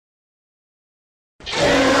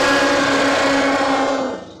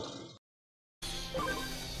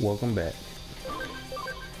Welcome back.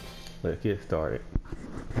 Let's get started.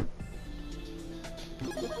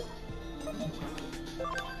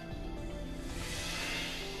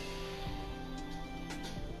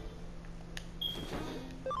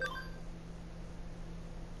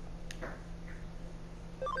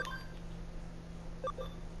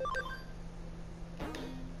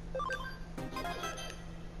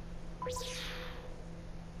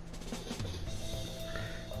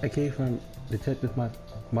 I came from Detective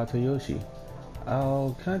Matayoshi.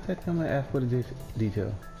 I'll contact him and ask for the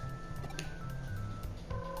detail.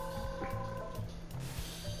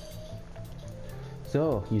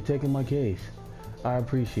 So, you're taking my case. I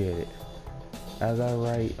appreciate it. As I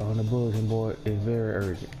write on the bulletin board, it's very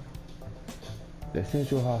urgent. The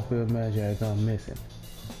Central Hospital manager has gone missing.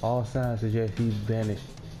 All signs suggest he's vanished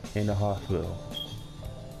in the hospital.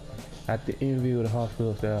 At the interview with the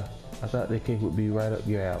hospital staff, I thought the case would be right up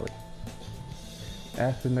your alley.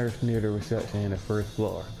 Ask the nurse near the reception in the first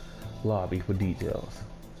floor lobby for details.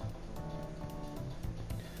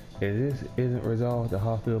 If this isn't resolved, the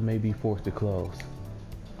hospital may be forced to close.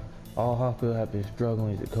 All hospitals have been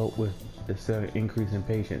struggling to cope with the sudden increase in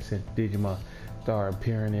patients since Digimon started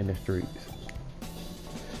appearing in the streets.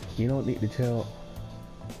 You don't need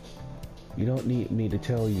me to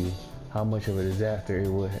tell you how much of a disaster it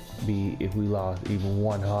would be if we lost even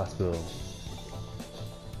one hospital.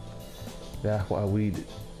 That's why we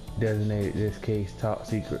designated this case top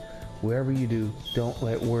secret. Whatever you do, don't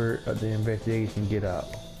let word of the investigation get out.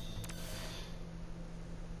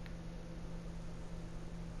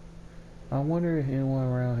 I wonder if anyone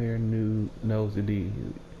around here knows the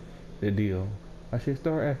deal. I should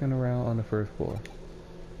start asking around on the first floor.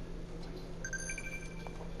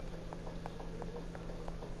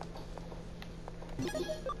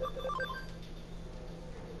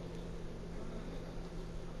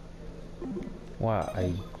 Wow,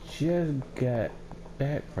 I just got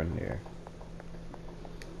back from there.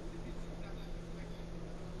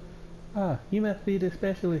 Ah, you must be the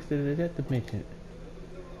specialist that the detective mentioned.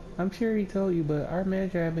 I'm sure he told you, but our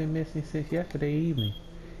manager had been missing since yesterday evening.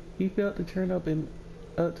 He failed to turn up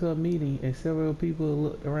to a meeting, and several people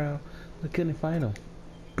looked around but couldn't find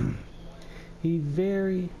him. He's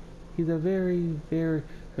a very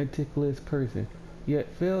meticulous person, yet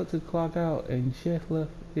failed to clock out and just left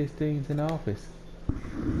his things in the office.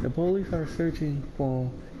 The police are searching for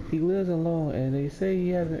him. He lives alone, and they say he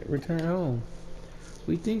hasn't returned home.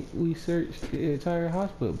 We think we searched the entire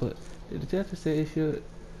hospital, but the detective said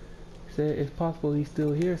it's possible he's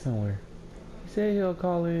still here somewhere. He said he'll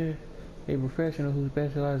call in a professional who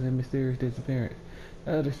specializes in mysterious disappearance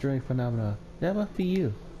and other strange phenomena. That must be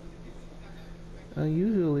you.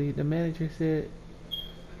 Unusually, the manager said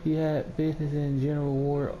he had business in general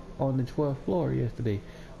ward on the 12th floor yesterday.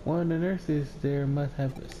 One of the nurses there must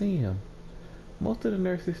have seen him. Most of the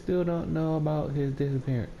nurses still don't know about his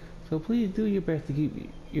disappearance, so please do your best to keep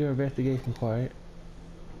your investigation quiet.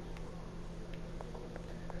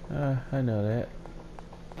 I know that.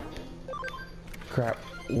 Crap.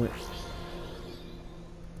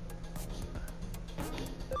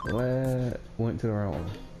 Went to the wrong one.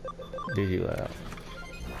 Digilab.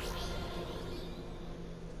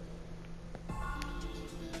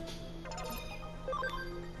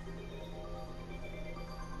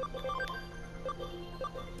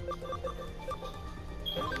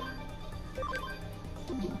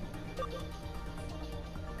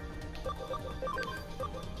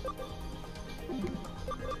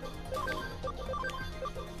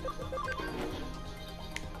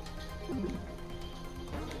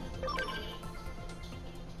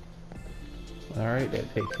 Alright,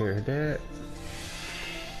 that takes care of that.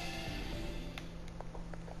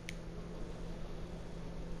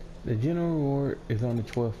 The general ward is on the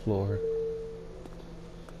 12th floor.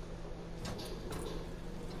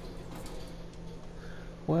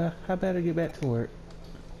 Well, I better get back to work.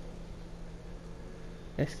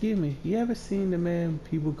 Excuse me, you ever seen the man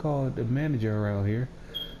people call the manager around here?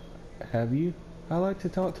 Have you? I like to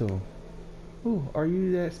talk to him. Ooh, are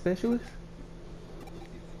you that specialist?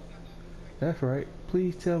 That's right.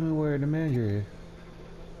 Please tell me where the manager is.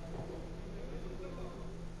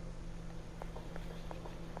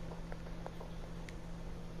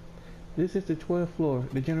 This is the 12th floor,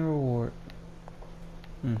 the general ward.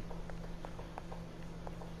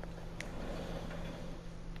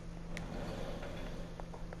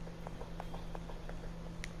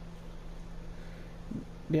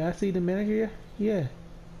 Did I see the manager? Yeah.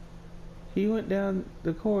 He went down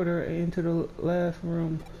the corridor into the last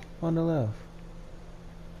room on the left.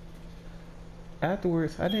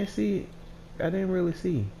 Afterwards, I didn't really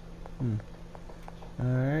see.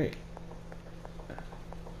 Alright.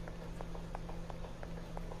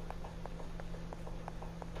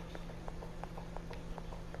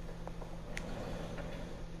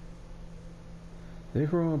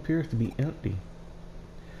 This room appears to be empty.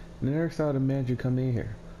 I never saw the manager come in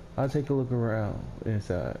here. I'll take a look around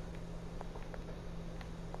inside.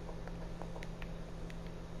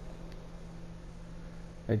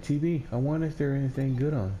 Hey TV, I wonder if there's anything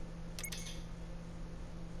good on.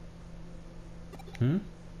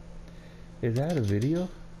 Is that a video?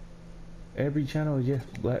 Every channel is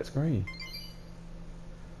just black screen.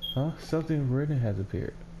 Huh? Something written has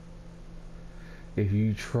appeared. If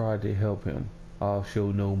you try to help him, I'll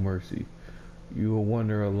show no mercy. You will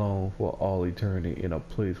wander alone for all eternity in a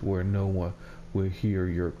place where no one will hear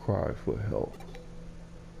your cries for help.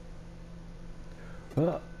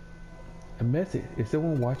 A message. Is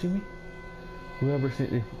someone watching me? Whoever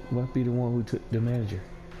sent it must be the one who took the manager.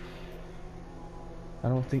 I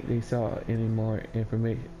don't think they saw any more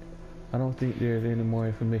information. I don't think there's any more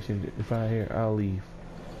information to find here. I'll leave.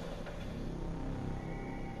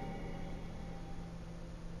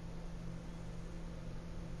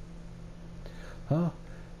 Huh?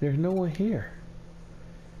 There's no one here.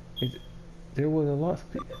 There was a lot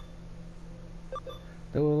of people.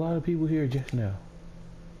 There were a lot of people here just now.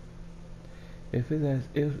 If it's as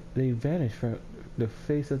if they vanished from the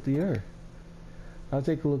face of the earth. I'll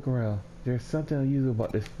take a look around. There's something unusual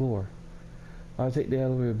about this floor. I'll take the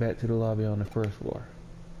elevator back to the lobby on the first floor.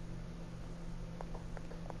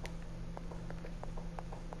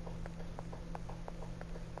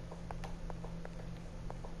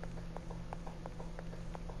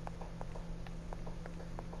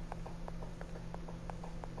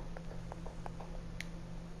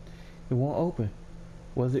 It won't open.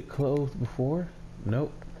 Was it closed before?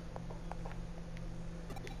 Nope.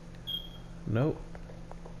 Nope.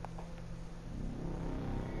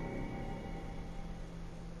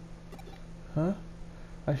 Huh?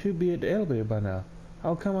 I should be at the elevator by now.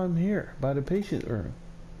 How come I'm here? By the patient room.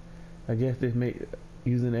 I guess this make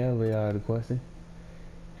using the elevator out of the question.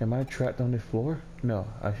 Am I trapped on this floor? No,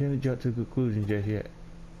 I shouldn't jump to conclusions just yet.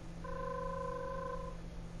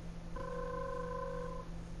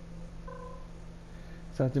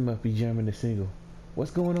 Something must be jamming the signal.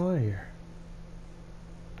 What's going on here?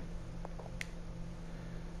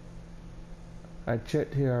 I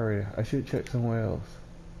checked here already. I should check somewhere else.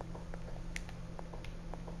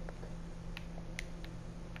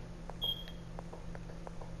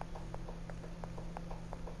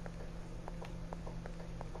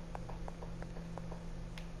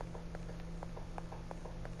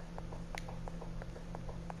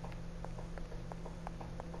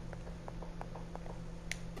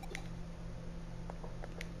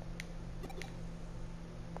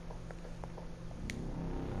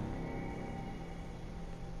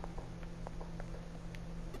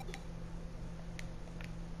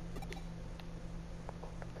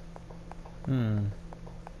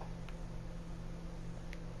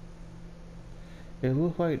 It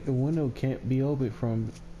looks like the window can't be opened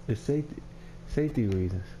from the safety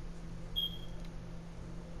reasons.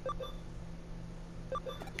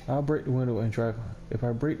 I'll break the window and try. If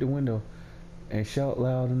I break the window and shout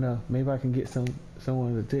loud enough, maybe I can get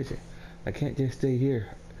someone's attention. I can't just stay here.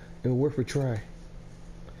 It'll worth a try.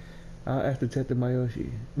 I'll ask Detective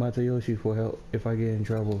Matayoshi for help if I get in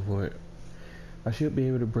trouble for it. I should be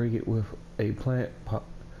able to break it with a planet pot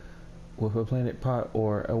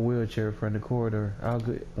or a wheelchair from the corridor. I'll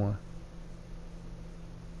get one.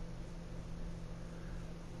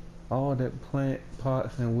 All that plant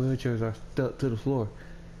pots and wheelchairs are stuck to the floor.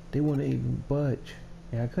 They won't even budge.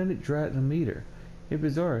 And I couldn't drag them either. It's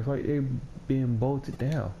bizarre. It's like they're being bolted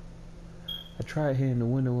down. I tried hitting the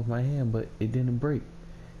window with my hand, but it didn't break.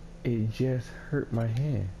 It just hurt my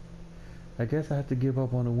hand. I guess I have to give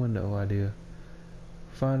up on the window idea.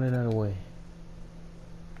 Find another way.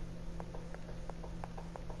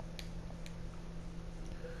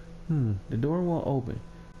 The door won't open.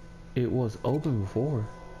 It was open before.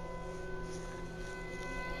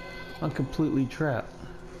 I'm completely trapped.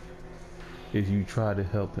 If you try to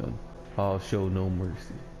help him, I'll show no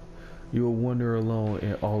mercy. You will wander alone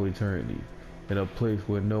in all eternity, in a place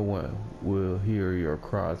where no one will hear your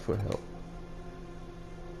cries for help.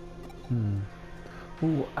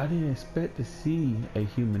 Oh, I didn't expect to see a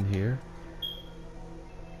human here.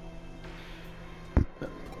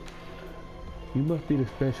 You must be the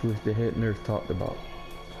specialist the head nurse talked about.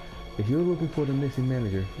 If you're looking for the missing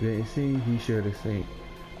manager, then it seems we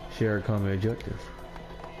share a common objective.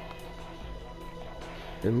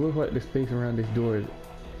 It looks like the space around this door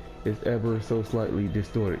is ever so slightly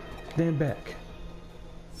distorted. Stand back.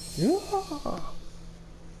 Yeah.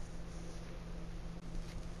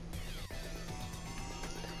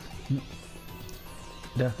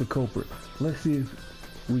 That's the culprit. Let's see if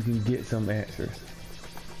we can get some answers.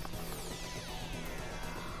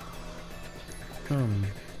 Hmm.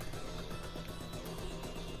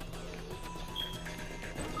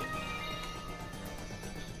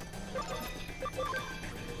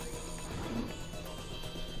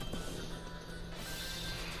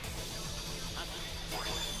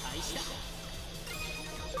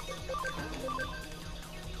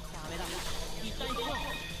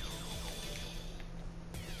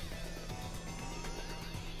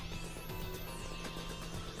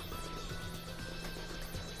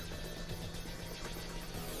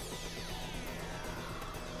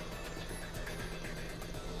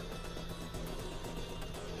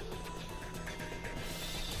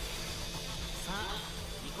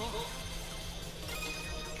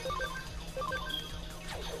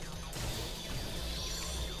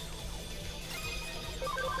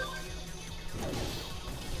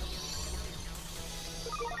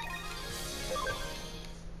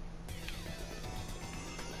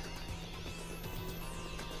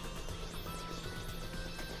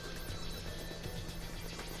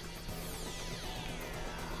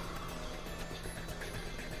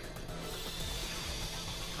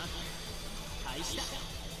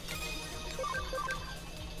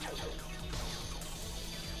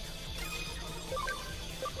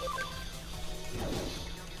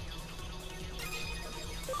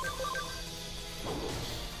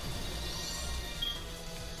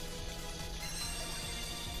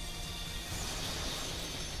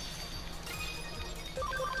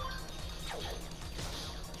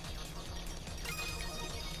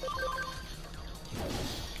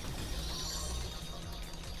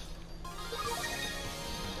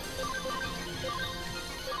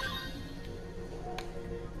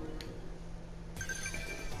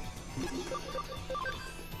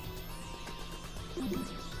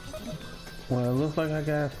 Well, it looks like I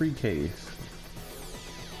got a free case.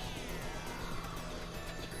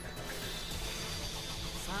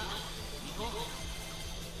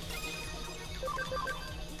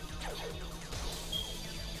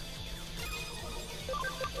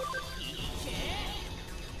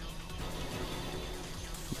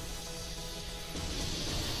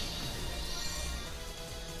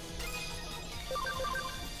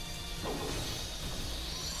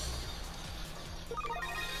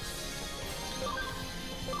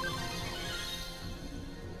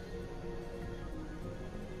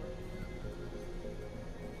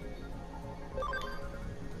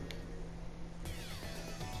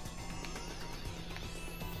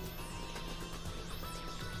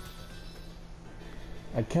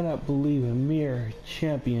 I cannot believe a mere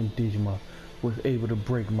champion Digimon was able to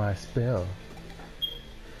break my spell.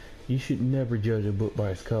 You should never judge a book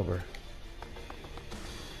by its cover.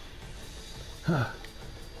 Huh.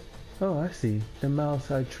 Oh, I see. The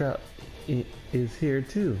mouse I trapped is here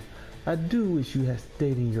too. I do wish you had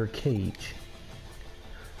stayed in your cage.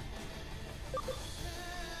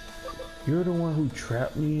 You're the one who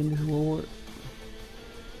trapped me in this world?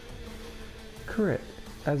 Correct.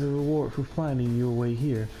 As a reward for finding your way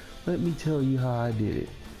here, let me tell you how I did it.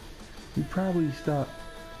 You probably thought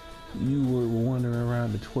you were wandering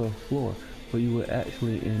around the 12th floor, but you were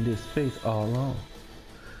actually in this space all along.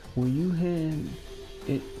 When you hand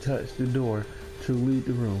it touched the door to leave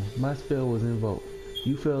the room, my spell was invoked.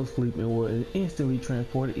 You fell asleep and were instantly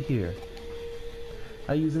transported here.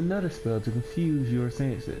 I used another spell to confuse your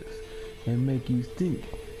senses and make you think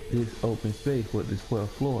this open space was the 12th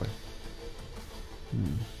floor.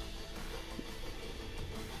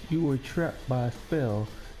 You were trapped by a spell.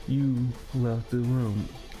 You left the room.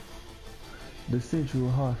 The central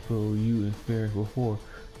hospital you experienced before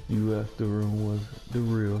you left the room was the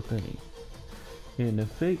real thing. In the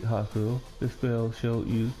fake hospital, the spell showed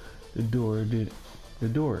you the door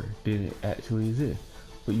didn't actually exist,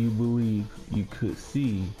 but you believed you could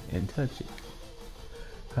see and touch it.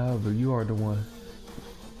 However, you are the one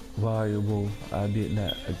variable I did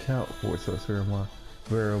not account for, so sir, my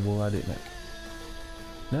variable I did not.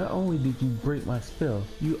 Not only did you break my spell,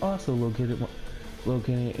 you also located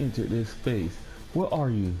and entered this space. What are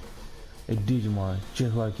you? A Digimon,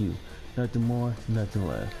 just like you. Nothing more, nothing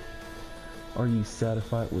less. Are you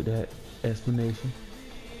satisfied with that explanation?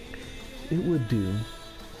 It would do.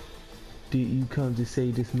 Did you come to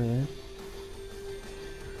save this man?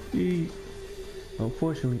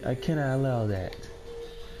 Unfortunately, I cannot allow that.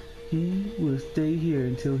 He will stay here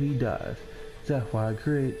until he dies. That's why I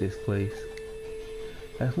created this place.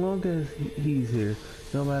 As long as he's here,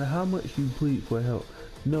 no matter how much you plead for help,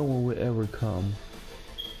 no one will ever come.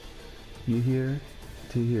 You here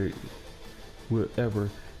to hear you. Will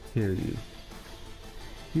ever hear you.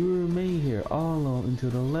 You will remain here all alone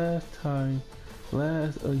until the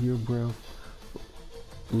last of your breath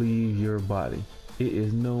leaves your body. It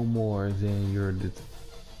is no more than your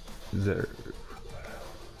deserve.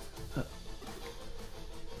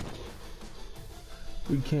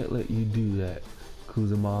 We can't let you do that,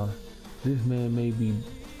 Kuzama. This man may be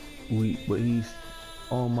weak, but he's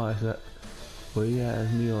on my side. But he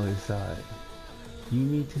has me on his side. You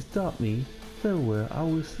need to stop me. Farewell, I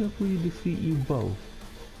will simply defeat you both.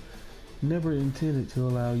 Never intended to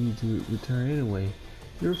allow you to return anyway.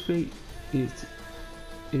 Your fate is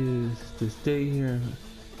to stay here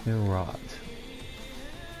and rot.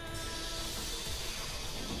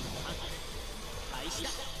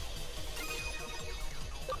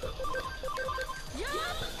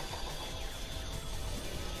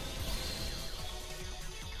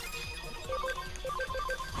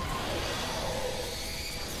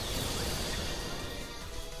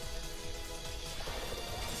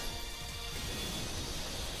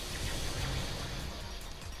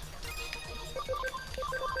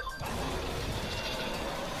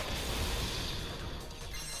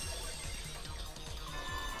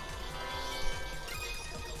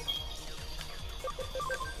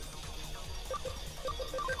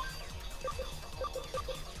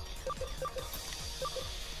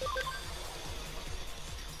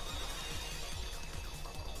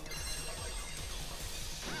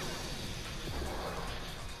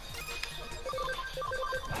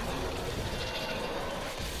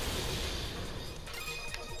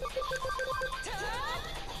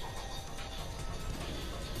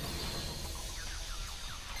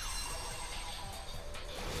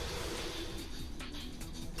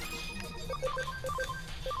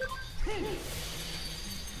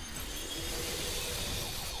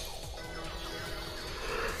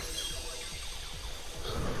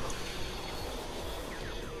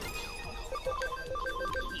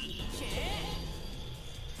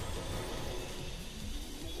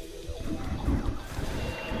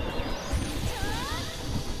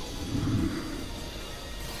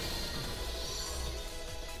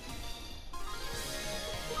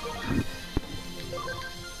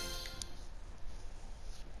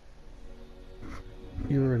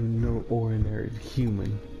 You're no ordinary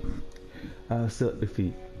human. I'll accept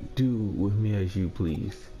defeat. Do with me as you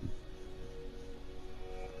please.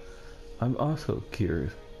 I'm also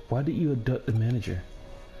curious. Why did you abduct the manager?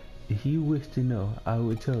 If you wish to know, I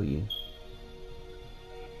will tell you.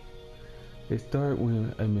 It started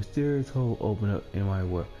when a mysterious hole opened up in my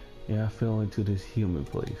world, and I fell into this human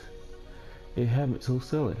place. It happened so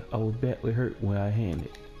suddenly, I was badly hurt when I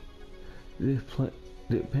handed.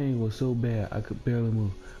 The pain was so bad I could barely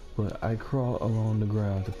move, but I crawled along the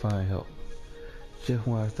ground to find help. Just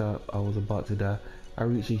when I thought I was about to die, I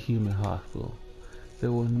reached a human hospital.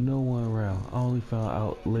 There was no one around. I only found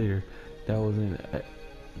out later that I was in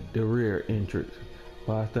the rear entrance,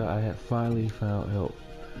 but I thought I had finally found help.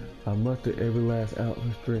 I mustered every last ounce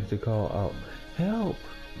of strength to call out, "Help!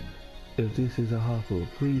 If this is a hospital,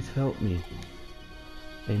 please help me."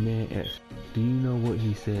 A man asked, "Do you know what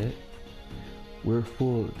he said?" "We're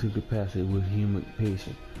full to capacity with human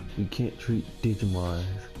patients. We can't treat Digimons.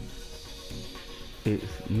 It's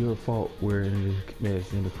your fault we're in this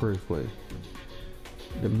mess in the first place."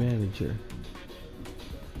 The manager.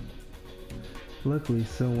 Luckily,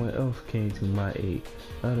 someone else came to my aid.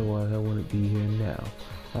 Otherwise, I wouldn't be here now.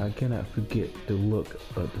 I cannot forget the look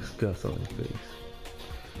of disgust on his face.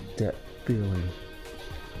 That feeling.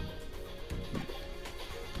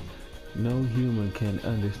 No human can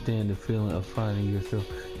understand the feeling of finding yourself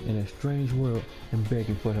in a strange world and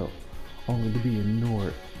begging for help, only to be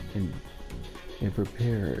ignored and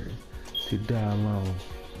prepared to die alone.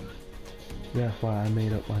 That's why I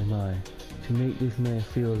made up my mind, to make this man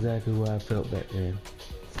feel exactly what I felt back then.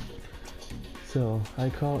 So I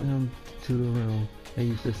called him to the room and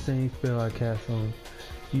used the same spell I cast on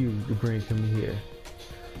you to bring him here.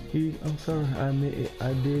 I'm sorry, I admit it,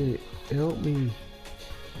 I did it. Help me.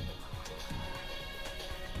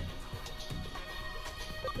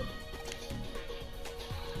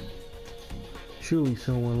 Surely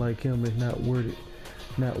someone like him is not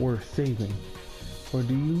worth saving. Or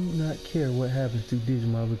do you not care what happens to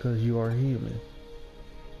Digimon because you are human?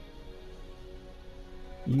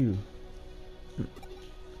 You.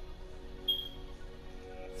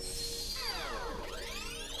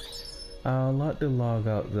 I'll lock the log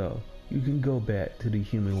out though. You can go back to the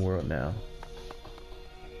human world now.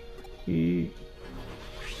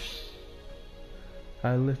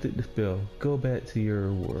 I lifted the spell. Go back to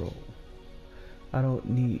your world. I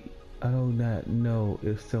do not know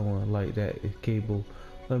if someone like that is capable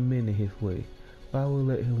of mending his way, but I will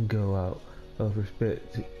let him go out of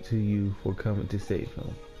respect to you for coming to save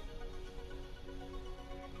him.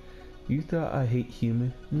 You thought I hate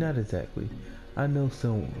humans? Not exactly. I know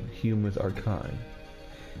some humans are kind.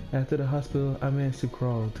 After the hospital, I managed to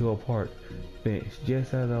crawl to a park bench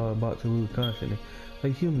just as I was about to lose consciousness. A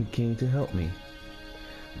human came to help me.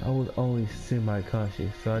 I was only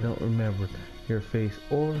semi-conscious, so I don't remember their face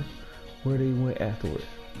or where they went afterwards.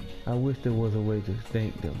 I wish there was a way to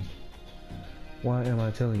thank them. Why am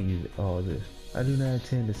I telling you all this? I do not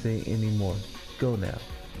intend to say any more. Go now.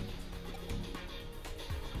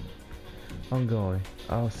 I'm going.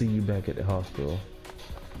 I'll see you back at the hospital.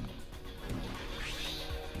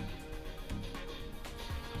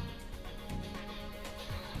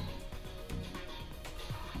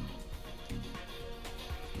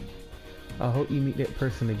 I hope you meet that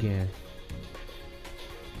person again.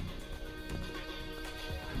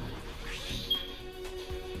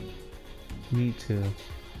 Me too.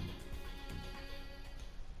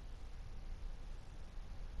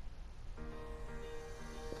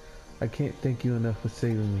 I can't thank you enough for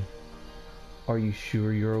saving me. Are you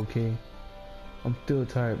sure you're okay? I'm still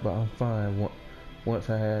tired, but I'm fine once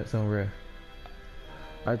I had some rest.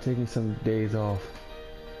 I've taken some days off.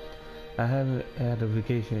 I haven't had a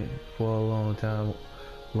vacation for a long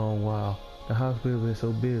while. The hospital has been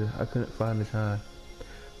so busy, I couldn't find the time.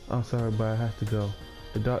 I'm sorry, but I have to go.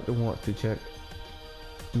 The doctor wants to check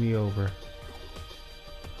me over.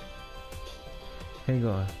 Hang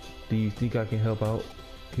on. Do you think I can help out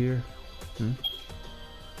here?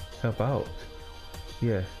 Help out?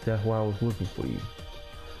 Yes, that's why I was looking for you.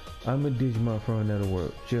 I'm a Digimon from another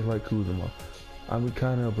world, just like Kuzuma. I'm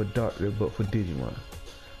kind of a doctor, but for Digimon.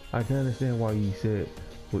 I can understand why you said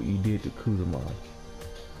what you did to Kuzuma.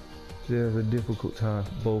 There's a difficult time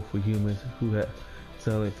both for humans who have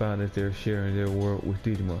suddenly found that they're sharing their world with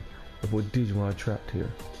Digimon, and for Digimon trapped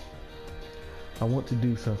here. I want to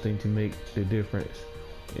do something to make the difference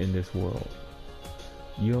in this world.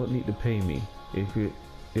 You don't need to pay me.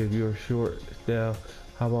 If you're short staffed,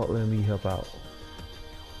 how about letting me help out?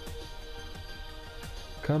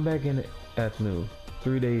 Come back in the afternoon,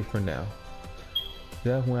 3 days from now.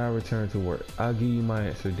 That's when I return to work. I'll give you my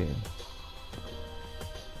answer then.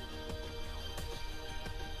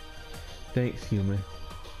 Thanks, human.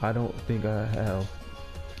 I don't think I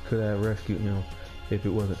could have rescued him if it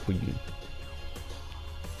wasn't for you.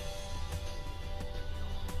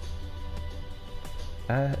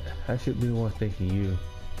 I should be the one thanking you.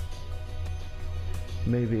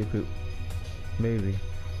 Maybe if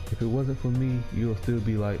it wasn't for me, you'll still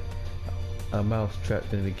be like a mouse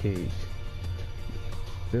trapped in a cage.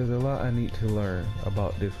 There's a lot I need to learn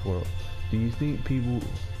about this world. Do you think people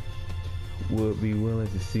would be willing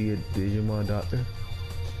to see a Digimon doctor?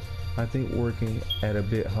 I think working at a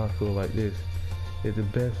big hospital like this is the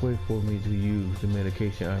best way for me to use the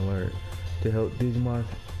medication I learned to help Digimon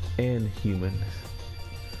and humans.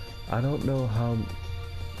 I don't know how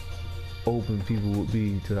open people would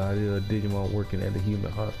be to the idea of Digimon working at a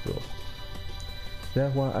human hospital.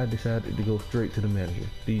 That's why I decided to go straight to the manager.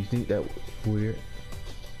 Do you think that was weird?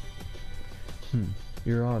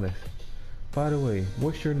 You're honest. By the way,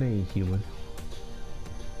 what's your name, human?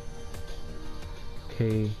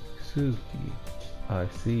 Keisuke. I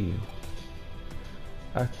see.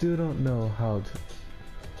 I still don't know how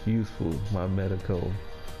useful my medical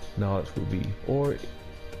knowledge would be, or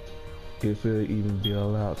if it would even be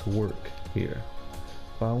allowed to work here.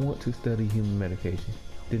 But I want to study human medication.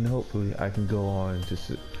 Then hopefully I can go on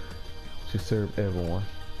to serve everyone.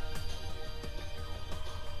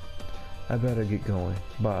 I better get going.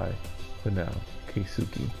 Bye for now,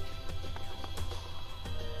 Keisuke.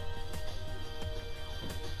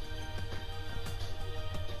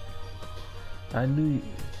 I knew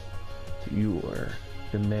you were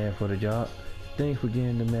the man for the job. Thanks for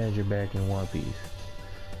getting the manager back in one piece.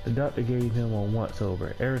 The doctor gave him a once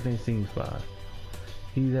over. Everything seems fine.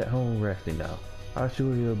 He's at home resting now. I'm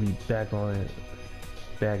sure he'll be back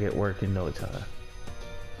at work in no time.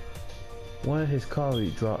 One of his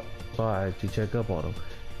colleagues dropped by to check up on him,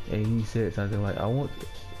 and he said something like, I want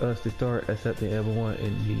us to start accepting everyone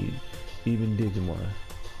in need, even Digimon.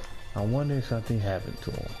 I wonder if something happened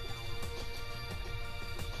to him.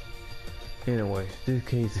 Anyway, this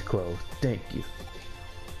case is closed. Thank you.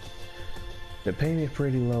 The payment's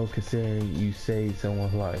pretty low considering you saved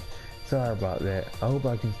someone's life. Sorry about that. I hope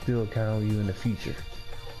I can still count on you in the future.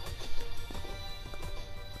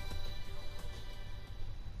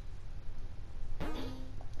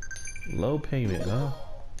 Low payment, huh?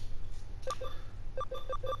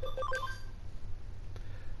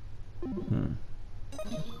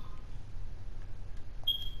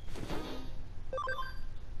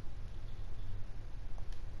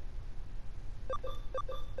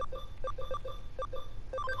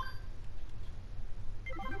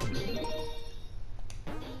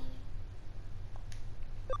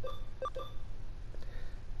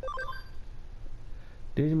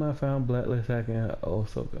 Digimon found blacklist hacking in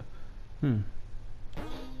Osaka.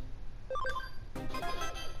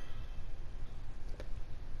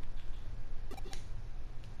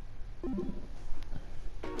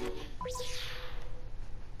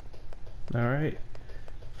 Alright.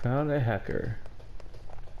 Found a hacker.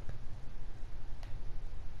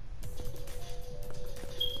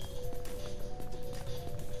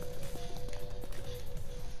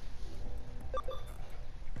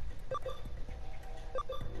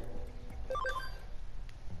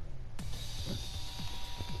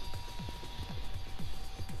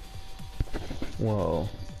 Whoa.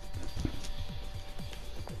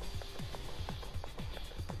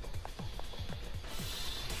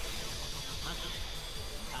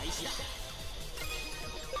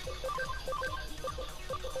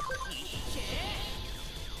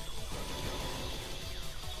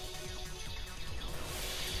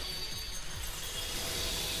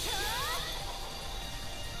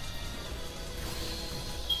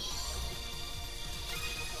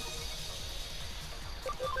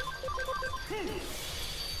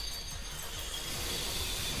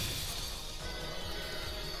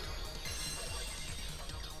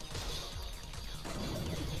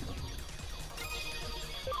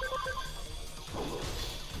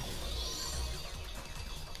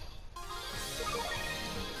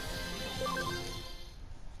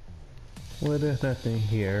 Well, there's nothing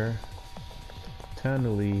here. Time to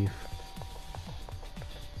leave.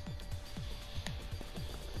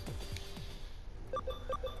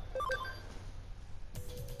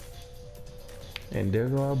 And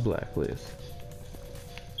there's our blacklist.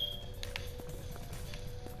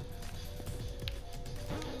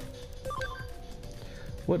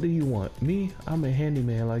 What do you want? Me? I'm a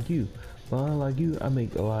handyman like you. But unlike you, I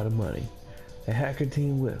make a lot of money. A hacker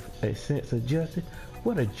team with a sense of justice?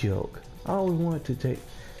 What a joke. I always wanted to take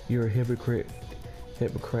your Hippocrates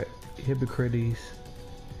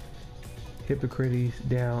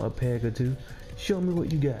down a peg or two. Show me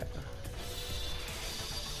what you got.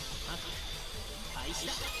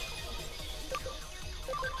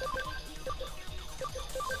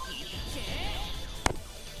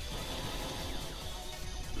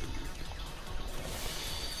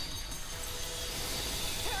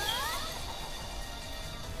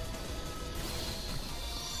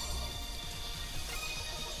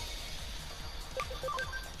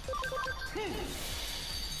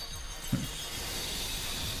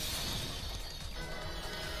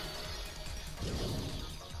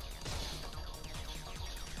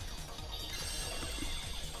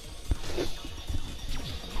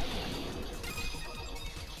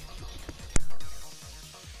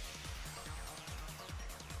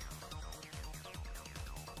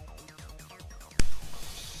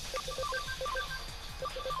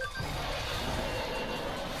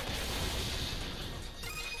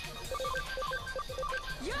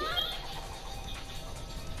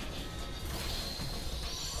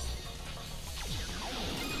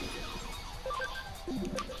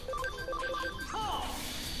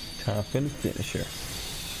 Time for the finisher.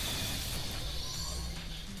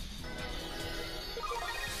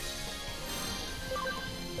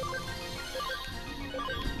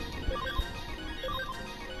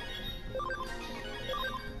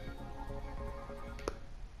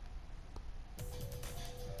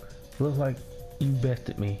 Looks like you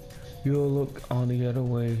bested me. You'll look on the other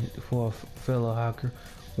way for a fellow hacker,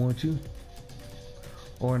 won't you?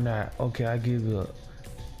 Or not? Okay, I give you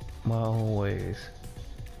my own ways.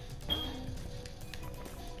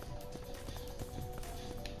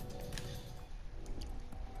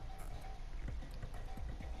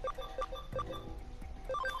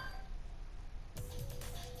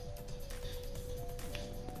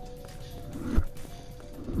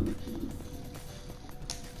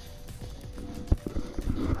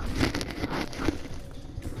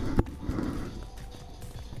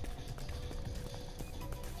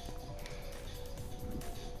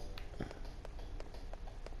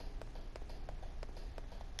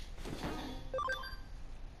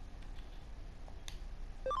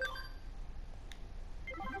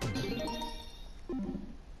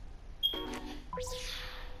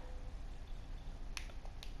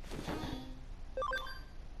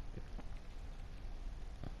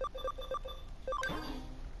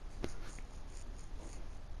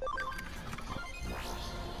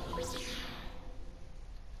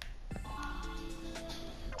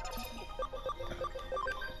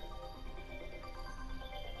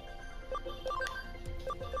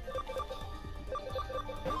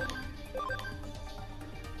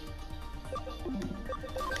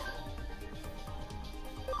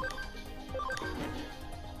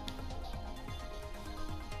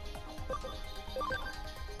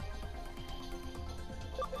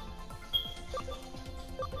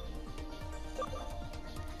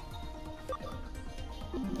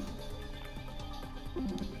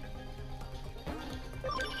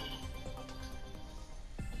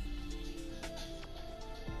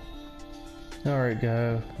 Alright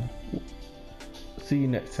guys, see you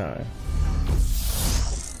next time.